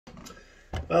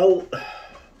Well,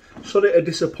 sorry to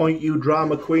disappoint you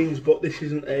drama queens, but this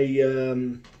isn't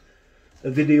a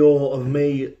video of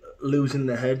me losing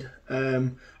the head.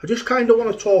 I just kind of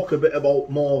want to talk a bit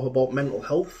more about mental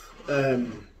health.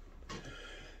 You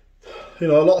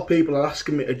know, a lot of people are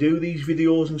asking me to do these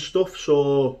videos and stuff,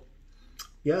 so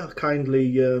yeah, I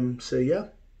kindly say yeah.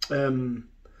 I'm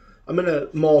in a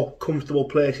more comfortable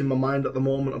place in my mind at the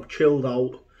moment. I'm chilled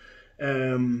out.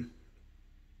 And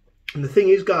the thing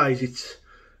is, guys, it's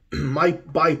my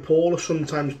bipolar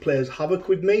sometimes plays havoc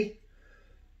with me.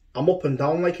 I'm up and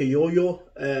down like a yo-yo,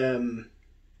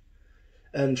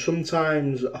 and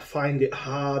sometimes I find it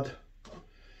hard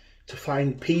to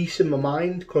find peace in my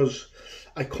mind because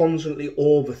I constantly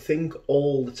overthink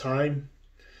all the time.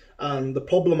 And the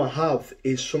problem I have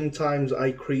is sometimes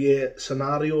I create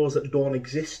scenarios that don't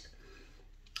exist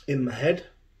in my head.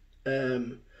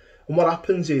 And what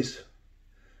happens is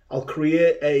I'll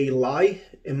create a lie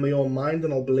in my own mind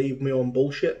and I'll believe my own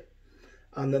bullshit.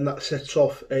 And then that sets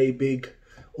off a big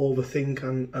overthink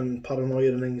and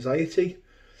paranoia and anxiety.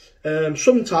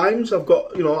 Sometimes I've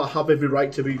got, you know, I have every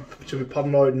right to be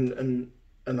paranoid and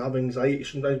have anxiety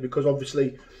sometimes, because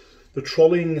obviously the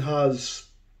trolling has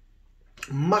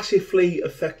massively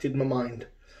affected my mind.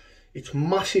 It's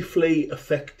massively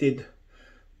affected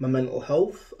my mental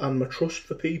health and my trust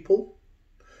for people.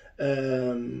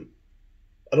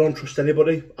 I don't trust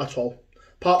anybody at all.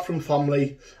 Apart from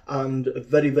family and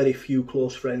very, very few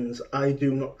close friends, I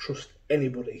do not trust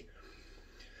anybody.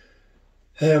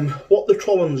 What the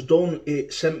trolling's done,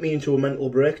 it sent me into a mental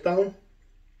breakdown.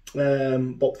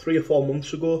 About 3 or 4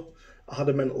 months ago, I had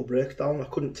a mental breakdown. I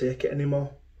couldn't take it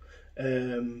anymore.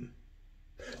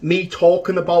 Me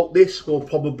talking about this will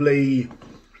probably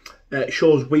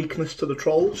shows weakness to the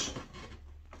trolls.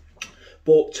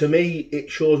 But to me,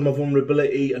 it shows my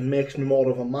vulnerability and makes me more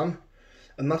of a man.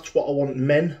 And that's what I want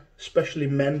men, especially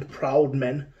men, proud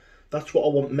men. That's what I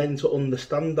want men to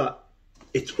understand, that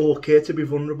it's okay to be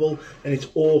vulnerable and it's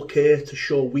okay to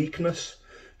show weakness.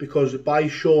 Because by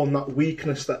showing that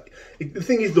weakness, the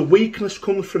thing is, the weakness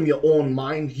comes from your own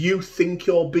mind. You think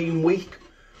you're being weak,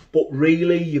 but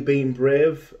really you're being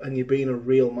brave and you're being a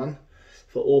real man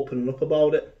for opening up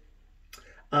about it.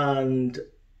 And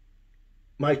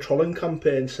my trolling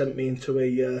campaign sent me into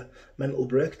a mental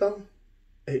breakdown.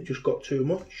 It just got too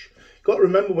much. You've got to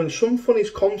remember, when something is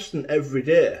constant every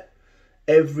day,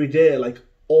 like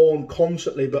on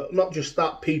constantly, but not just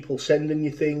that, people sending you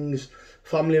things,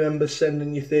 family members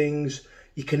sending you things,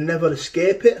 you can never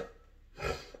escape it.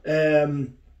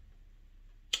 And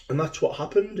that's what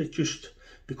happened. It just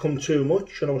become too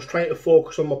much, and I was trying to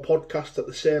focus on my podcast at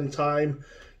the same time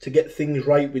to get things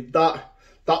right with that.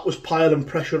 That was piling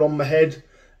pressure on my head.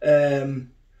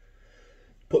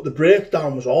 But the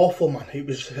breakdown was awful, man. It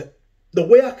was, the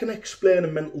way I can explain a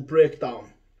mental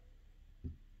breakdown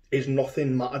is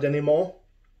nothing mattered anymore.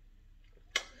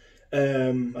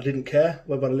 I didn't care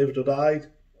whether I lived or died.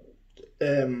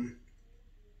 Couldn't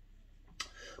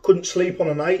sleep on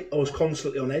a night. I was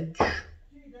constantly on edge.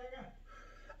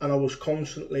 And I was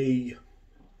constantly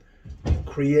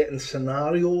creating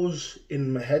scenarios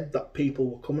in my head that people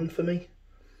were coming for me.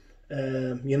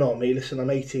 You know me, listen, I'm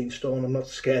 18 stone, I'm not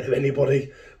scared of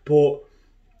anybody, but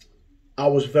I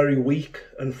was very weak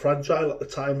and fragile at the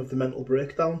time of the mental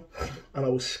breakdown, and I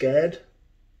was scared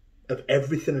of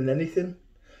everything and anything.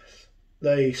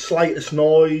 The slightest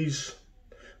noise,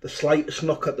 the slightest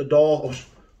knock at the door, I was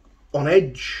on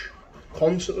edge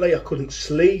constantly. I couldn't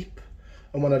sleep,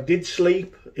 and when I did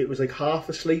sleep, it was like half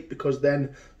asleep, because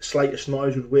then the slightest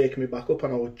noise would wake me back up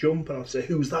and I would jump and I'd say,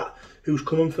 who's that? Who's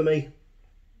coming for me?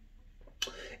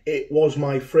 It was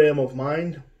my frame of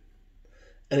mind,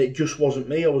 and it just wasn't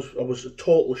me. I was a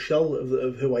total shell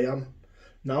of who I am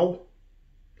now.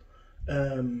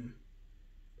 But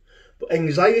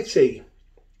anxiety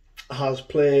has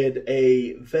played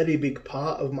a very big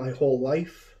part of my whole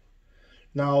life.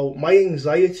 Now, my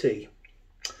anxiety,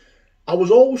 I was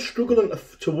always struggling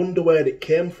to wonder where it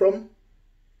came from.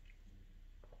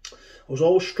 I was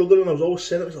always struggling. I was always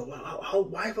saying,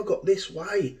 why have I got this?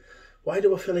 Why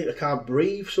do I feel like I can't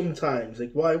breathe sometimes?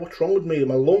 Like, why? What's wrong with me?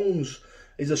 My lungs?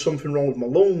 Is there something wrong with my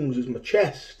lungs? Is my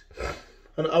chest?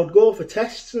 And I would go for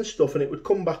tests and stuff, and it would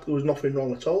come back there was nothing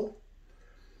wrong at all.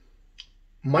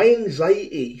 My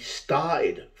anxiety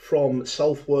started from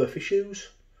self-worth issues.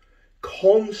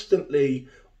 Constantly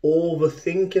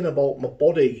overthinking about my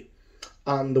body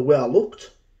and the way I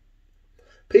looked.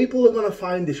 People are going to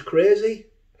find this crazy.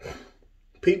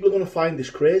 People are going to find this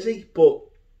crazy, but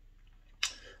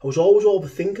I was always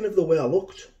overthinking of the way I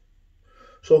looked.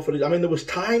 So, there was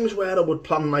times where I would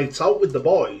plan nights out with the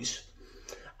boys,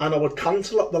 And I would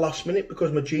cancel at the last minute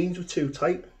because my jeans were too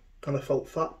tight and I felt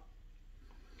fat.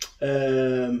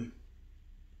 I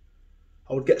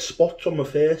would get spots on my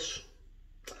face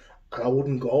and I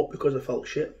wouldn't go out because I felt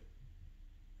shit.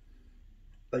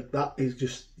 Like, that is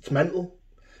just, it's mental.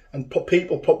 And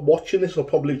people watching this will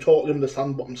probably totally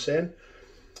understand what I'm saying.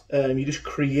 You just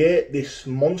create this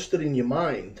monster in your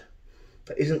mind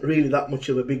that isn't really that much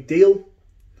of a big deal.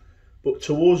 But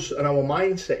to us and our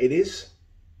mindset, it is.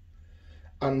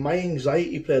 And my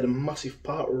anxiety played a massive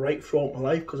part right throughout my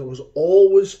life because I was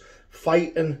always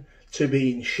fighting to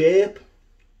be in shape.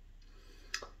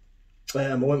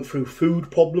 I went through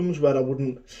food problems where I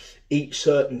wouldn't eat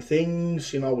certain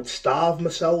things. You know, I would starve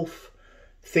myself,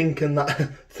 thinking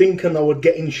I would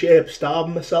get in shape,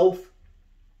 starving myself.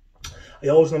 I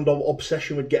always had an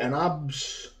obsession with getting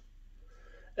abs.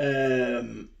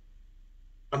 And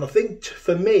I think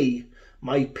for me,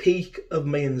 my peak of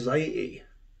my anxiety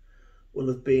will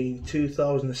have been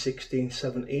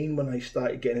 2016-17 when I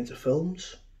started getting into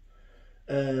films.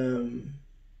 And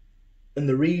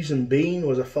the reason being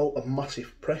was I felt a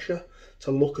massive pressure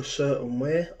to look a certain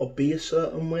way or be a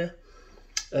certain way.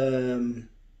 You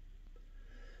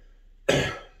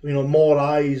know, more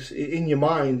eyes in your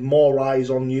mind, more eyes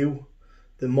on you,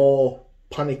 the more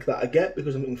panic that I get,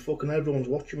 because I'm thinking, fucking everyone's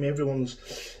watching me, everyone's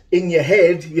in your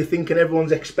head, you're thinking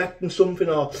everyone's expecting something,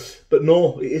 but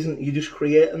no, it isn't, you're just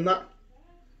creating that.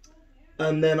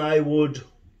 And then I would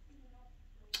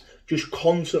just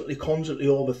constantly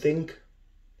overthink,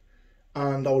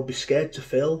 and I would be scared to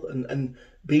fail, and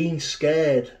being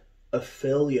scared of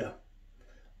failure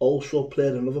also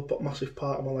played another massive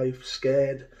part of my life.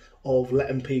 Scared of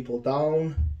letting people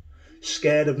down,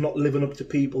 scared of not living up to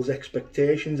people's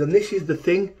expectations. And this is the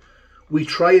thing, we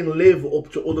try and live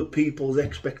up to other people's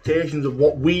expectations of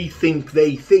what we think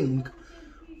they think,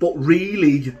 but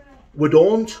really we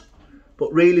don't.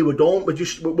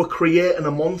 We're creating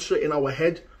a monster in our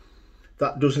head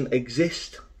that doesn't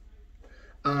exist.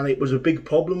 And it was a big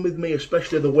problem with me,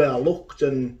 especially the way I looked,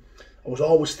 and I was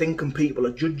always thinking people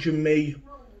are judging me.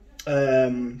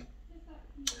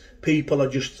 People are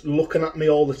just looking at me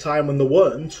all the time when they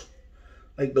weren't.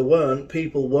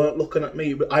 People weren't looking at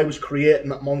me, but I was creating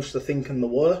that monster thinking they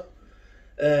were.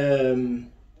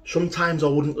 Sometimes I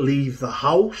wouldn't leave the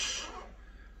house.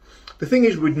 The thing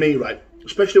is with me, right,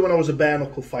 especially when I was a bare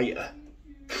knuckle fighter,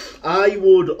 I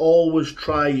would always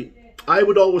try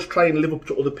and live up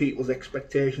to other people's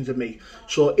expectations of me.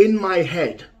 So in my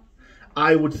head,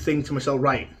 I would think to myself,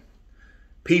 right,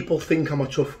 people think I'm a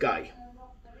tough guy.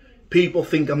 People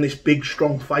think I'm this big,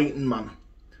 strong fighting man.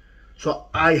 So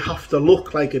I have to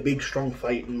look like a big, strong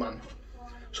fighting man.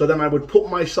 So then I would put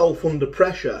myself under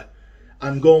pressure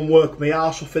and go and work my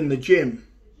arse off in the gym,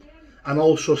 and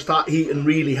also start eating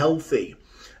really healthy.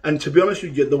 And to be honest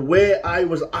with you, the way I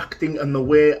was acting and the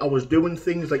way I was doing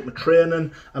things, like my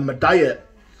training and my diet,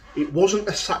 it wasn't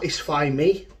to satisfy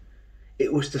me.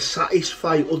 It was to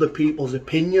satisfy other people's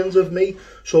opinions of me.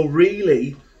 So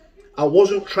really, I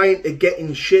wasn't trying to get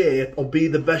in shape or be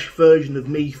the best version of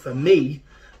me for me.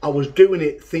 I was doing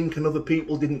it thinking other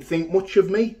people didn't think much of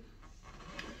me,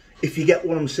 if you get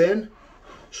what I'm saying.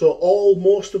 So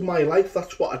most of my life,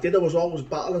 that's what I did. I was always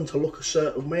battling to look a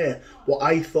certain way, what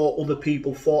I thought other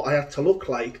people thought I had to look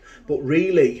like. But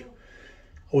really,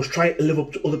 I was trying to live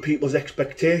up to other people's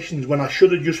expectations when I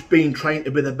should have just been trying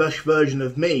to be the best version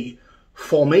of me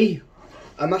for me.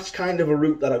 And that's kind of a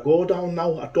route that I go down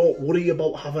now. I don't worry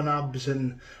about having abs,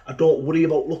 and I don't worry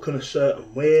about looking a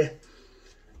certain way.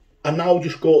 I now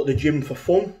just go to the gym for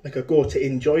fun. Like, I go to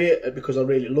enjoy it because I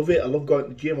really love it. I love going to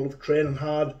the gym. I love training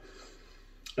hard.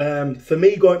 For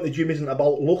me, going to the gym isn't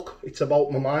about look, it's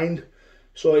about my mind.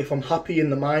 So if I'm happy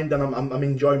in the mind, then I'm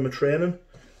enjoying my training.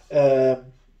 It's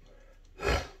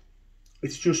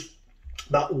just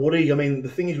that worry. I mean, the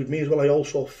thing is with me as well, I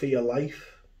also fear life.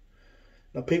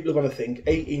 Now, people are going to think,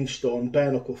 18 stone,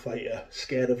 bare knuckle fighter,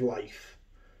 scared of life.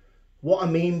 What I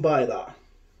mean by that,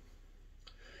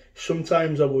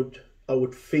 sometimes I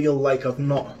would feel like I've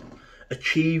not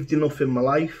achieved enough in my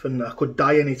life and I could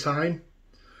die any time.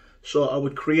 So I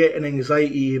would create an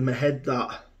anxiety in my head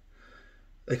that,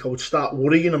 like, I would start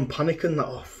worrying and panicking that,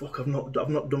 oh fuck, I've not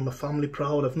done my family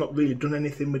proud, I've not really done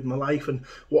anything with my life, and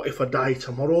what if I die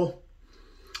tomorrow?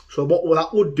 So what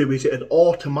that would do is it'd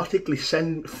automatically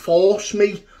force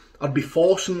me, I'd be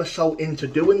forcing myself into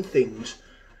doing things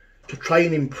to try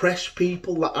and impress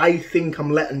people that I think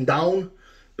I'm letting down.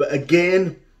 But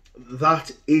again,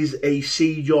 that is a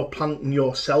seed you're planting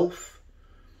yourself.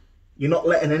 You're not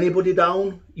letting anybody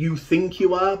down. You think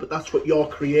you are, but that's what you're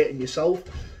creating yourself.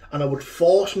 And I would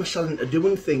force myself into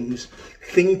doing things,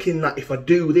 thinking that if I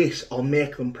do this, I'll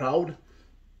make them proud.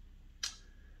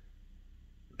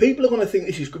 people are going to think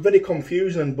this is very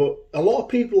confusing, but a lot of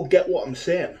people get what I'm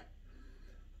saying.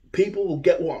 People will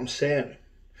get what I'm saying.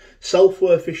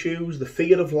 Self-worth issues, the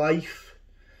fear of life,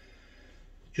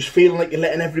 just feeling like you're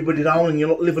letting everybody down and you're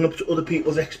not living up to other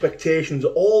people's expectations.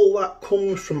 All that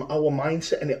comes from our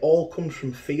mindset, and it all comes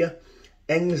from fear.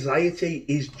 Anxiety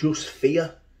is just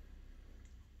fear.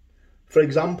 For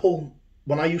example,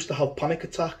 when I used to have panic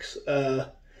attacks,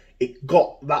 it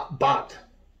got that bad.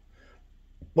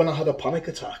 When I had a panic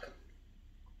attack,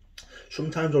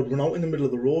 sometimes I'd run out in the middle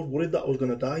of the road worried that I was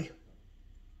going to die.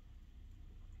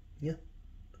 Yeah.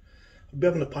 I'd be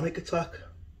having a panic attack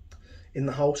in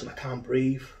the house and I can't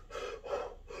breathe.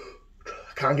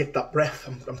 I can't get that breath.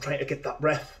 I'm trying to get that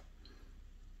breath.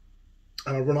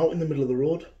 And I run out in the middle of the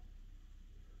road.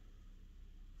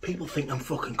 People think I'm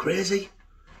fucking crazy.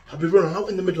 I'd be running out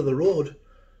in the middle of the road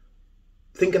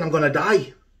thinking I'm going to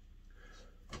die.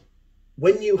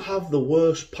 When you have the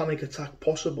worst panic attack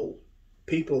possible,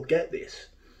 people get this.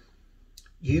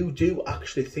 You do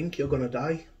actually think you're going to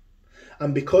die.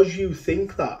 And because you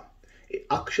think that, it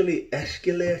actually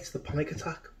escalates the panic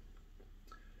attack.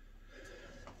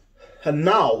 And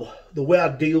now, the way I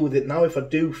deal with it now, if I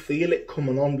do feel it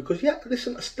coming on, because yeah,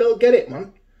 listen, I still get it,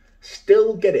 man.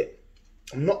 Still get it.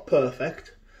 I'm not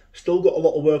perfect. Still got a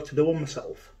lot of work to do on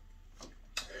myself.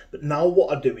 But now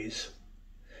what I do is,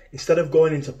 instead of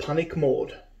going into panic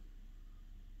mode,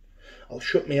 I'll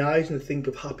shut my eyes and think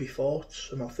of happy thoughts,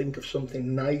 and I'll think of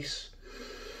something nice.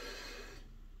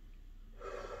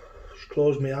 Just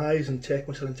close my eyes and take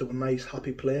myself into a nice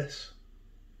happy place.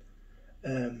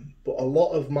 But a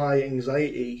lot of my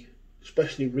anxiety,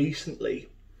 especially recently,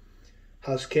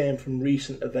 has came from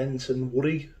recent events and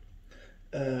worry.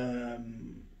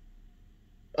 And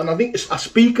I think I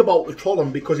speak about the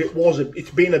trolling because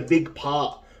it's been a big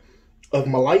part of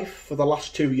my life for the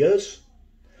last 2 years.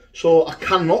 So I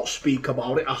cannot speak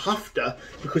about it. I have to,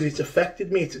 because it's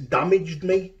affected me. It's damaged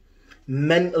me,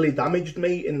 mentally damaged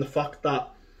me, in the fact that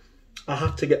I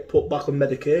had to get put back on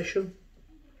medication.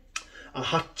 I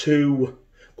had to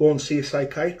go and see a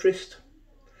psychiatrist.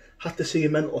 Had to see a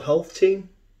mental health team,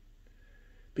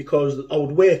 because I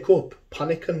would wake up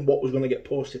panicking what was going to get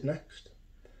posted next.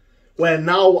 Where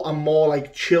now I'm more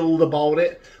like chilled about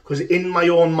it, because in my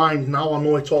own mind now I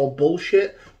know it's all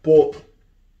bullshit, but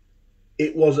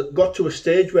it got to a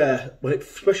stage where,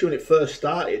 especially when it first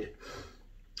started,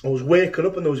 I was waking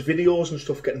up and there was videos and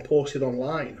stuff getting posted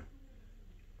online,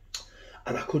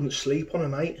 and I couldn't sleep on a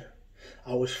night.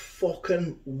 I was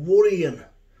fucking worrying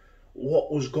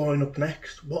what was going up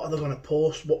next. What are they going to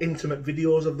post? What intimate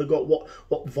videos have they got?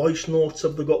 What voice notes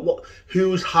have they got?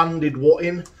 Who's handed what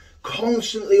in?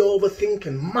 Constantly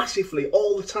overthinking, massively,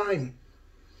 all the time.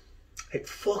 It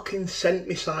fucking sent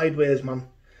me sideways, man.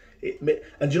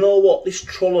 And you know what? This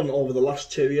trolling over the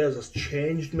last 2 years has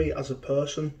changed me as a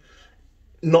person.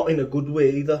 Not in a good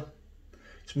way either.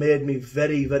 It's made me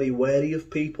very, very wary of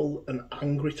people and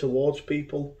angry towards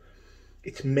people.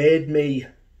 It's made me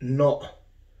not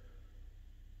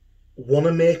want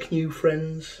to make new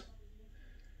friends.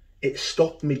 It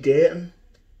stopped me dating.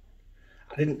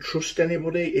 I didn't trust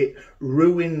anybody. It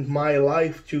ruined my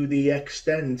life to the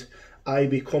extent I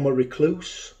become a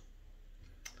recluse.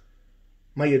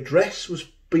 My address was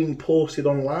being posted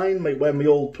online, where my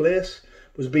old place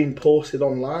was being posted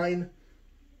online.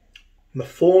 My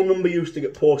phone number used to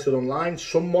get posted online.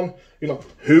 Someone,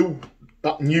 who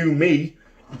that knew me,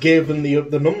 gave them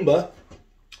the number.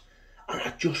 And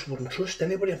I just wouldn't trust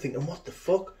anybody. I'm thinking, what the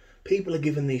fuck? People are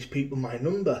giving these people my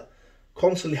number.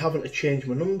 Constantly having to change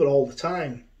my number all the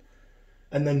time.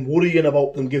 And then worrying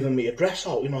about them giving me address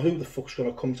out. Who the fuck's going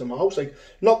to come to my house? Like,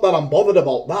 not that I'm bothered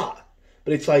about that.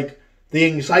 But it's like the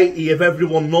anxiety of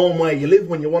everyone knowing where you live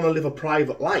when you want to live a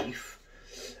private life.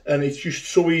 And it's just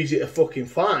so easy to fucking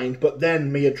find. But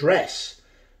then my address,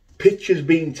 pictures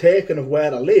being taken of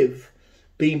where I live,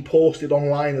 being posted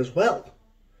online as well.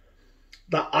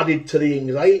 That added to the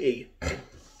anxiety.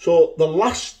 So the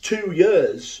last 2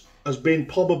 years has been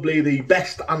probably the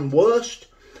best and worst.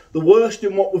 The worst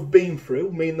in what we've been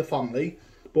through, me and the family,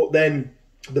 but then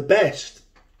the best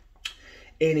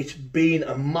in it's been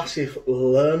a massive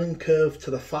learning curve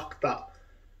to the fact that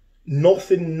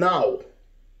nothing now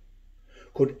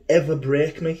could ever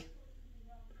break me.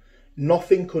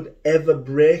 Nothing could ever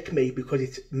break me, because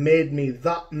it's made me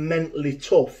that mentally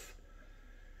tough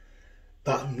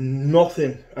that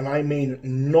nothing, and I mean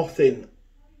nothing,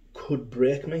 could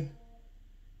break me.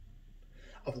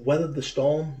 I've weathered the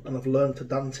storm and I've learned to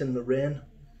dance in the rain.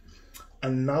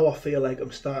 And now I feel like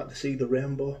I'm starting to see the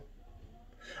rainbow.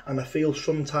 And I feel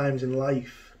sometimes in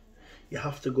life, you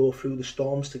have to go through the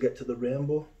storms to get to the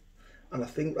rainbow. And I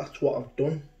think that's what I've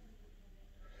done.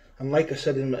 And like I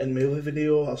said in my other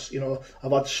video,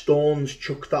 I've had stones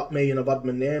chucked at me and I've had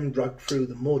my name dragged through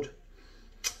the mud.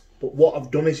 But what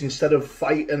I've done is, instead of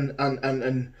fighting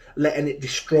and letting it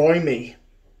destroy me,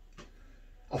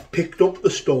 I've picked up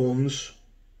the stones,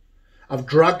 I've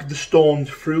dragged the stones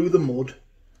through the mud,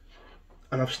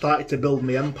 and I've started to build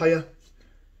my empire,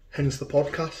 hence the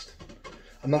podcast.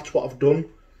 And that's what I've done.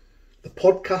 The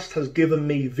podcast has given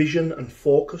me vision and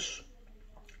focus.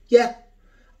 Yeah,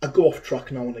 I go off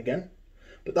track now and again,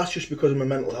 but that's just because of my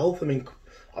mental health. I mean,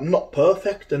 I'm not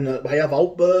perfect, and I have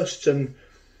outbursts, and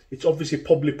it's obviously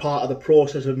probably part of the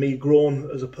process of me growing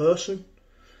as a person.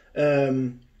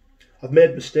 I've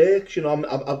made mistakes, you know.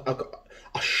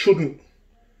 I shouldn't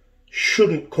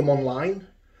come online.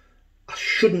 I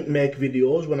shouldn't make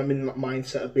videos when I'm in that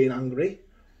mindset of being angry.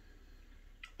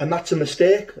 And that's a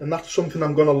mistake, and that's something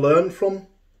I'm going to learn from.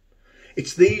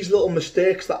 It's these little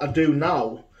mistakes that I do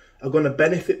now are going to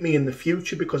benefit me in the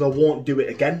future, because I won't do it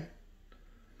again.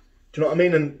 Do you know what I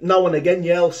mean? And now and again,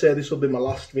 yeah, I'll say this will be my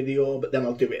last video, but then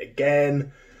I'll do it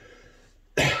again.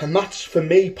 And that's, for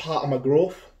me, part of my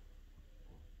growth.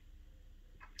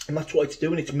 And that's what it's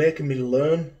doing. It's making me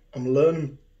learn. I'm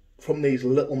learning from these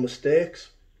little mistakes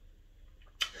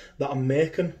that I'm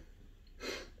making.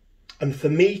 And for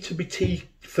me to be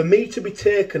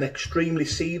taken extremely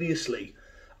seriously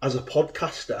as a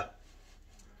podcaster,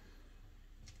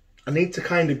 I need to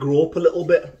kind of grow up a little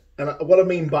bit. And what I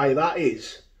mean by that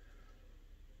is,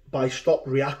 by stop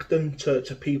reacting to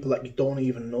people that you don't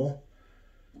even know.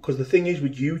 Because the thing is,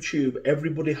 with YouTube,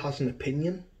 everybody has an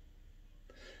opinion.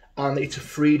 And it's a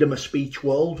freedom of speech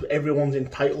world. Everyone's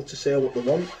entitled to say what they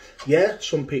want. Yeah,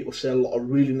 some people say a lot of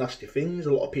really nasty things.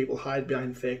 A lot of people hide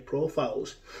behind fake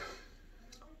profiles.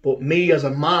 But me as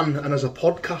a man and as a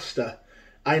podcaster,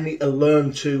 I need to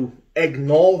learn to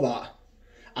ignore that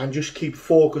and just keep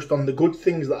focused on the good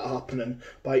things that are happening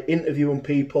by interviewing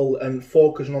people and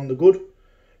focusing on the good.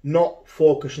 Not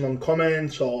focusing on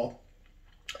comments or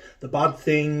the bad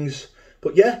things.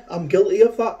 But yeah, I'm guilty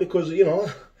of that, because, you know,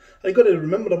 I got to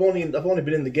remember I've only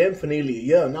been in the game for nearly a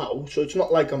year now, so it's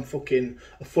not like I'm fucking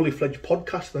a fully fledged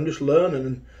podcaster. I'm just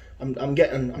learning, and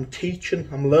I'm teaching,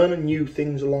 I'm learning new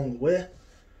things along the way.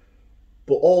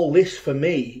 But all this, for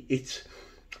me,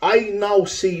 I now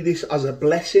see this as a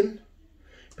blessing,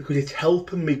 because it's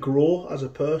helping me grow as a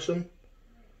person,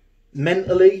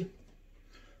 mentally,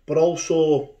 but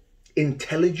also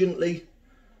intelligently,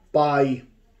 by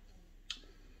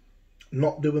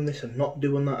not doing this and not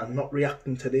doing that and not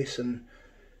reacting to this, and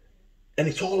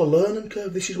it's all a learning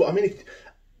curve. This is what I mean.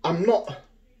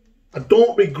 I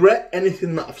don't regret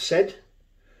anything that I've said,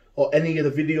 or any of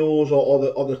the videos,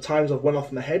 or the times I've went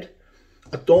off my head.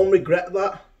 I don't regret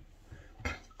that.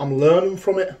 I'm learning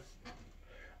from it,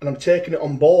 and I'm taking it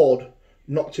on board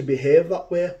not to behave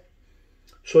that way.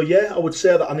 So yeah, I would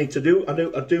say that I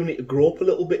do need to grow up a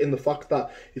little bit in the fact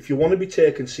that if you want to be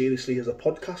taken seriously as a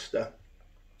podcaster,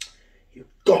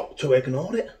 you've got to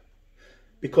ignore it.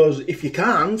 Because if you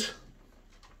can't,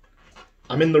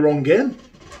 I'm in the wrong game.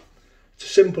 It's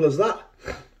as simple as that.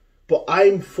 But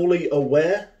I'm fully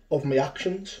aware of my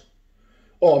actions.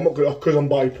 Oh, I'm not going to, because I'm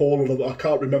bipolar, I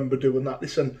can't remember doing that.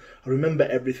 Listen, I remember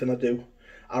everything I do.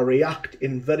 I react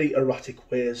in very erratic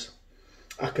ways.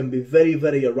 I can be very,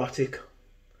 very erratic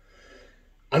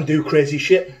and do crazy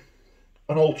shit,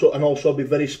 and also be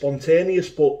very spontaneous.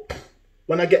 But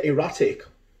when I get erratic,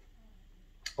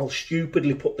 I'll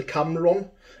stupidly put the camera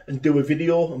on and do a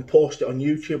video and post it on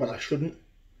YouTube, and I shouldn't. Do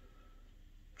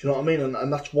you know what I mean?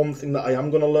 And that's one thing that I am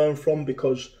going to learn from,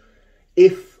 because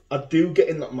if I do get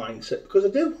in that mindset, because I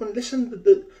do, and listen,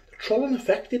 the trolling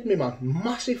affected me, man,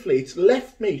 massively. It's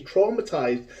left me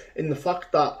traumatised in the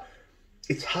fact that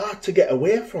it's hard to get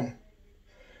away from.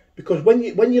 Because when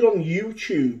you're on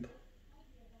YouTube,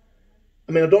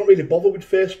 I mean, I don't really bother with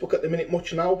Facebook at the minute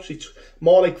much now, so it's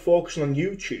more like focusing on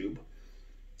YouTube.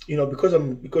 You know, because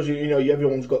you know,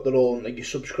 everyone's got their own, like, you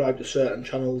subscribe to certain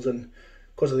channels, and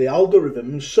because of the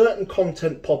algorithms, certain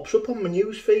content pops up on my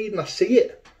news feed, and I see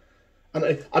it.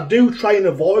 And I do try and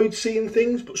avoid seeing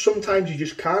things, but sometimes you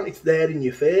just can't. It's there in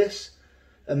your face,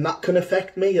 and that can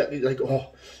affect me. Like,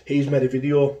 oh, he's made a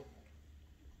video,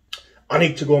 I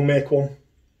need to go and make one.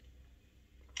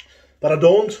 But I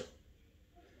don't.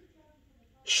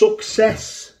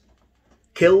 Success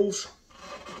kills,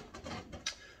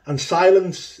 and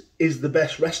silence is the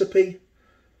best recipe.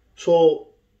 So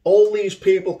all these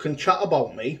people can chat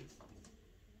about me,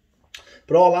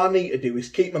 but all I need to do is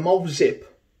keep my mouth zip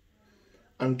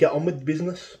and get on with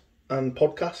business and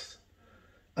podcasts,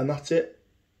 and that's it.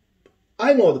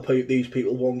 I know these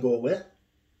people won't go away.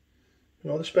 You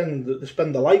know, they spend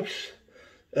their lives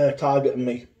targeting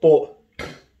me, but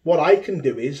what I can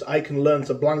do is I can learn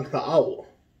to blank that out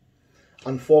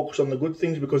and focus on the good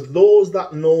things, because those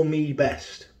that know me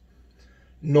best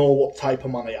know what type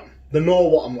of man I am. They know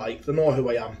what I'm like. They know who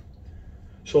I am.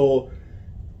 So,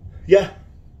 yeah,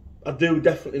 I do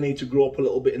definitely need to grow up a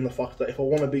little bit in the fact that if I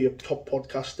want to be a top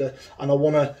podcaster and I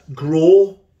want to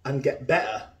grow and get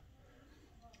better,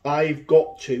 I've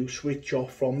got to switch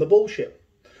off from the bullshit.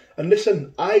 And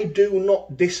listen, I do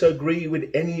not disagree with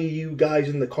any of you guys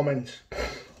in the comments.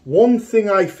 One thing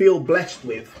I feel blessed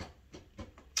with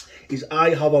is I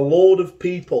have a load of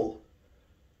people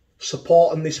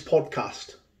supporting this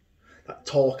podcast that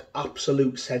talk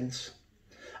absolute sense.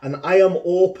 And I am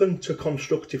open to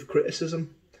constructive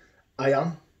criticism. I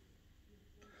am.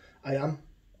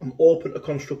 I'm open to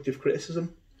constructive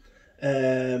criticism.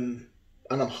 And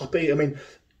I'm happy. I mean,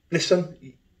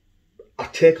 listen, I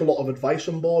take a lot of advice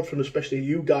on board from especially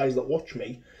you guys that watch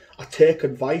me. I take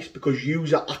advice because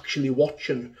yous are actually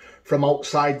watching from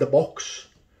outside the box.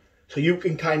 So you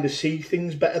can kind of see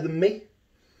things better than me.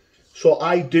 So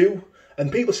I do.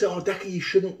 And people say, oh, Decker, you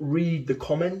shouldn't read the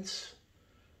comments.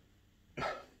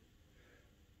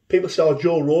 People say, oh,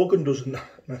 Joe Rogan doesn't.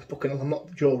 I'm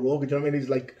not Joe Rogan, do you know what I mean? He's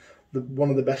like one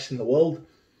of the best in the world.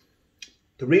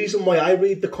 The reason why I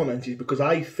read the comments is because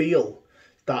I feel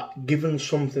that giving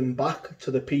something back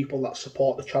to the people that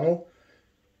support the channel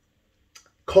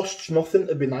costs nothing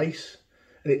to be nice,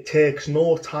 and it takes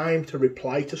no time to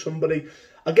reply to somebody.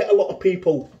 I get a lot of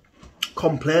people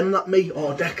complaining at me,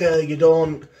 oh, Decker, you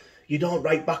don't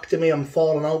write back to me, I'm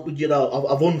falling out with you,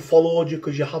 I've unfollowed you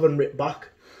because you haven't written back.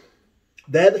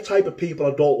 They're the type of people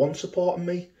I don't want supporting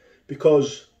me,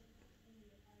 because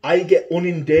I get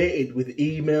inundated with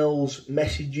emails,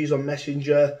 messages on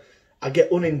Messenger. I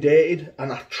get inundated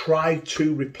and I try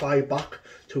to reply back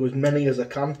to as many as I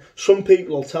can. Some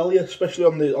people will tell you, especially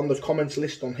on the comments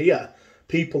list on here,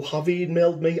 people have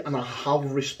emailed me and I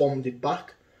have responded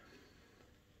back.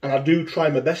 And I do try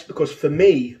my best, because for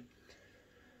me,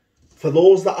 for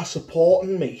those that are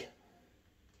supporting me,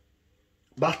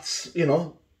 that's, you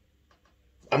know,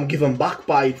 I'm giving back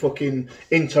by fucking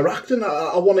interacting.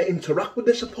 I want to interact with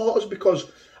the supporters,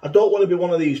 because I don't want to be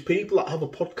one of these people that have a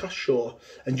podcast show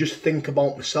and just think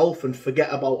about myself and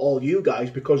forget about all you guys,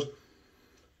 because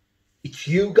it's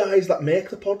you guys that make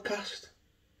the podcast.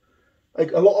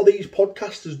 Like, a lot of these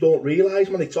podcasters don't realise,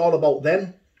 man, it's all about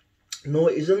them. No,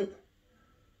 it isn't.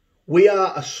 We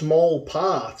are a small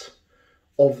part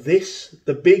of this.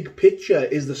 The big picture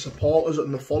is the supporters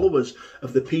and the followers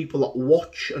of the people that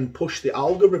watch and push the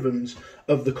algorithms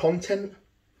of the content.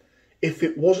 If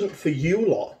it wasn't for you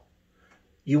lot,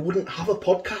 you wouldn't have a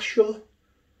podcast show.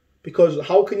 Because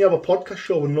how can you have a podcast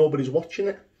show when nobody's watching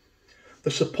it?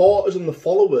 The supporters and the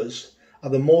followers are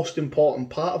the most important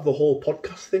part of the whole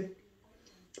podcast thing.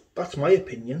 That's my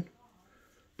opinion.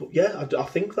 But yeah, I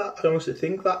think that. I honestly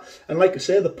think that. And like I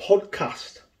say, the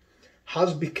podcast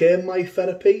has become my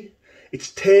therapy.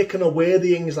 It's taken away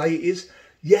the anxieties.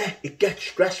 Yeah, it gets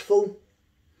stressful.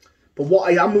 But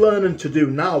what I am learning to do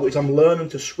now is I'm learning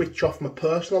to switch off my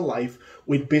personal life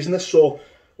with business. So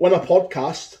when I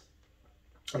podcast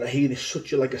and I hear this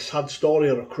such a sad story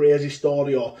or a crazy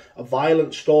story or a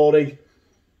violent story,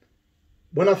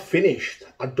 when I've finished,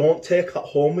 I don't take that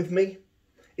home with me.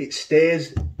 It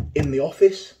stays in the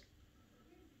office.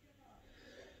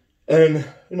 And,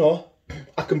 you know,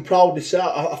 I can proudly say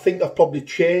I think I've probably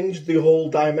changed the whole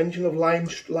dimension of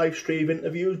live stream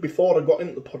interviews. Before I got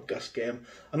into the podcast game,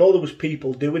 I know there was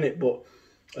people doing it, but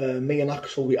me and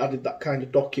Axel, we added that kind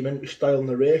of documentary style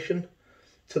narration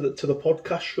to the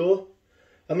podcast show.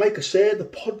 And like I say, the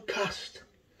podcast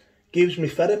gives me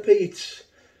therapy. It's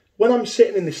when I'm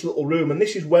sitting in this little room, and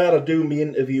this is where I do my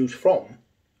interviews from.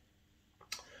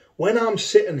 When I'm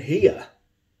sitting here,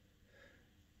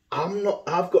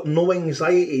 I've got no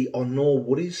anxiety or no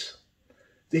worries.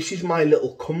 This is my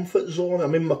little comfort zone.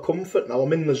 I'm in my comfort now.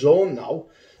 I'm in the zone now.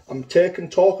 I'm talking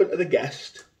to the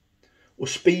guest. We're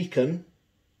speaking.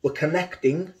 We're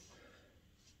connecting.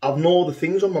 I've no other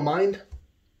things on my mind.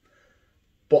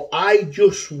 But I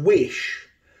just wish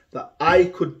that I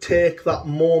could take that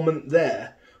moment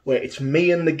there where it's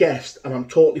me and the guest and I'm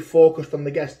totally focused on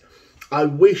the guest. I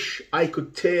wish I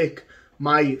could take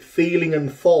my feeling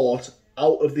and thought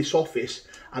out of this office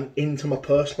and into my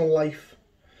personal life,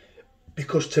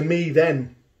 because to me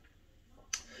then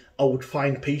I would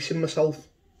find peace in myself.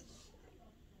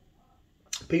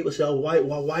 People say, oh,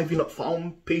 why have you not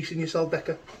found peace in yourself,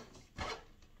 Decker?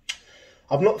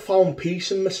 I've not found peace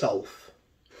in myself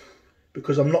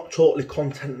because I'm not totally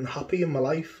content and happy in my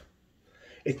life.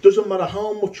 It doesn't matter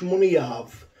how much money you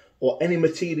have or any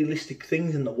materialistic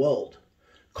things in the world.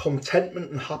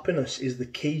 Contentment and happiness is the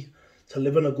key to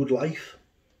living a good life.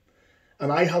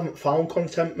 And I haven't found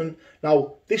contentment.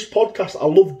 Now, this podcast, I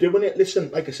love doing it. Listen,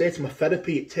 like I say, it's my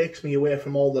therapy. It takes me away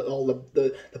from all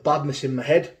the badness in my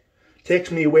head. It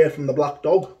takes me away from the black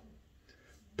dog.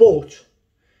 But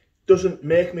doesn't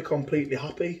make me completely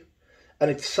happy.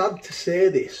 And it's sad to say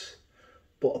this,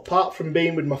 but apart from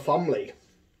being with my family,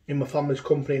 in my family's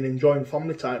company and enjoying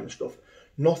family time and stuff,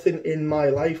 nothing in my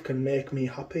life can make me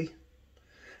happy.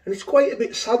 And it's quite a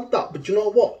bit sad that, but you know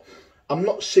what? I'm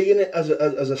not seeing it as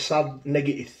a sad,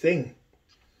 negative thing.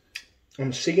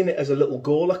 I'm seeing it as a little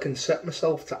goal I can set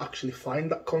myself to actually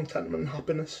find that contentment and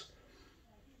happiness.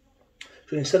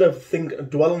 So instead of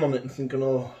dwelling on it and thinking,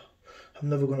 oh, I'm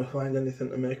never going to find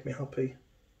anything to make me happy,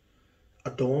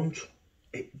 I don't.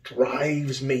 It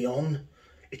drives me on.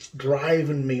 It's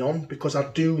driving me on because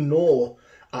I do know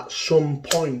at some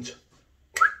point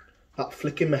that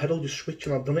flick in my head will just switch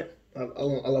and I've done it.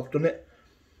 I'll have done it.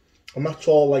 And that's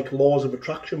all like laws of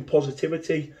attraction,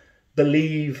 positivity,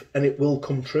 believe and it will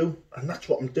come true. And that's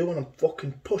what I'm doing. I'm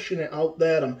fucking pushing it out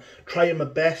there. I'm trying my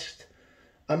best.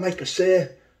 And like I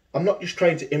say, I'm not just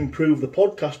trying to improve the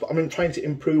podcast, but I'm trying to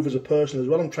improve as a person as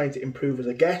well. I'm trying to improve as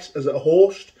a guest, as a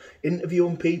host,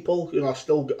 interviewing people. You know, I've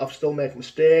still make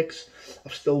mistakes.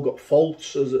 I've still got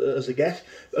faults as a guest,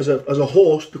 as a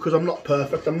host, because I'm not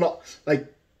perfect. I'm not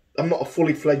a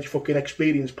fully fledged fucking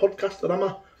experienced podcaster, am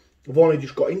I? I've only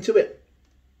just got into it.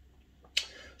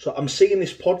 So I'm seeing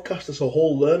this podcast as a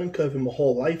whole learning curve in my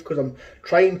whole life, because I'm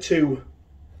trying to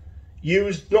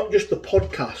use not just the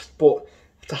podcast, but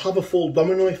to have a full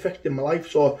domino effect in my life.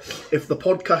 So if the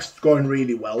podcast's going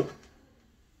really well,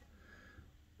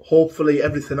 hopefully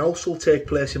everything else will take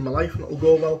place in my life and it'll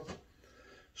go well.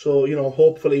 So, you know,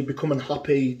 hopefully becoming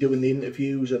happy doing the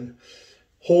interviews and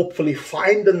hopefully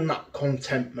finding that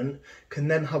contentment can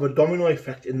then have a domino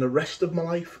effect in the rest of my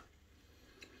life.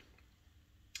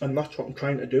 And that's what I'm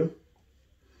trying to do.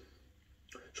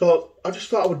 So I just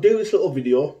thought I would do this little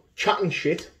video, chatting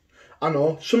shit. I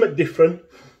know, something different,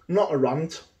 not a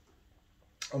rant.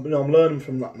 I'm learning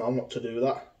from that now, not to do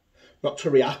that. Not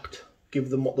to react, give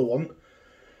them what they want.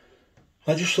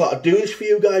 I just thought I'd do this for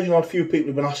you guys. You know, a few people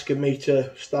have been asking me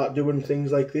to start doing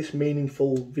things like this,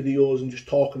 meaningful videos and just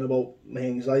talking about my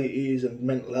anxieties and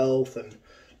mental health and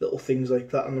little things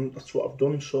like that, and that's what I've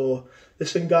done. So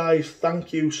listen guys,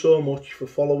 thank you so much for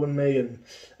following me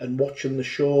and watching the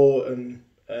show, and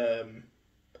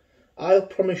I'll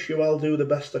promise you I'll do the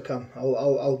best I can.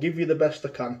 I'll give you the best I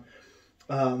can,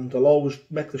 and I'll always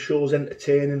make the shows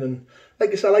entertaining. And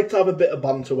like I said, I like to have a bit of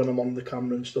banter when I'm on the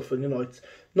camera and stuff, and you know, it's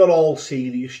not all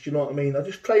serious, do you know what I mean? I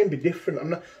just try and be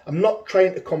different. I'm not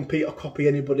trying to compete or copy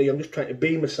anybody. I'm just trying to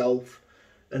be myself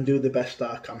and do the best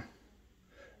I can.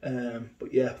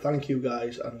 But yeah, thank you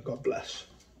guys and God bless.